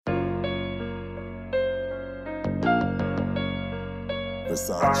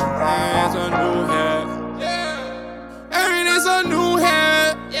Versace. It's a new head. Every day's a new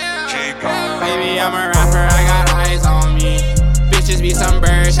head. Baby, I'm a rapper, I got eyes on me. Bitches be some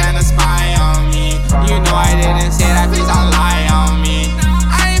birds trying to spy on me. You know I didn't say that, please don't lie on me.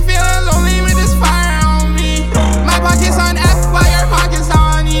 I ain't feeling lonely with this fire on me. My pocket's on F while your pocket's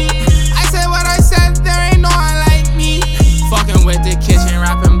on E. I said what I said, there ain't no one like me. Fucking with the kitchen,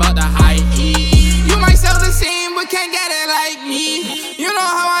 rapping about the high E. You might sell the same, but can't get it like me. You know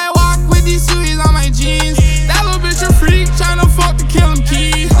how I walk with these suites on my jeans. That little bitch a freak, tryna fuck the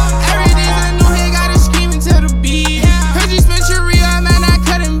KILLEMKEY. Every day's a new hit, got it screaming to the beat. Heard you spent your real, man, that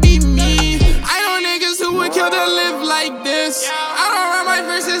couldn't be me. I know niggas who would kill to live like this. I don't write my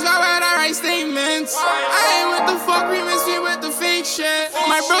verses, why would I write statements? I ain't with the fuck, we miss me with the fake shit.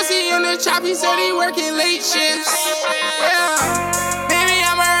 My bro see in the chop, he said he working late shifts. Yeah, baby,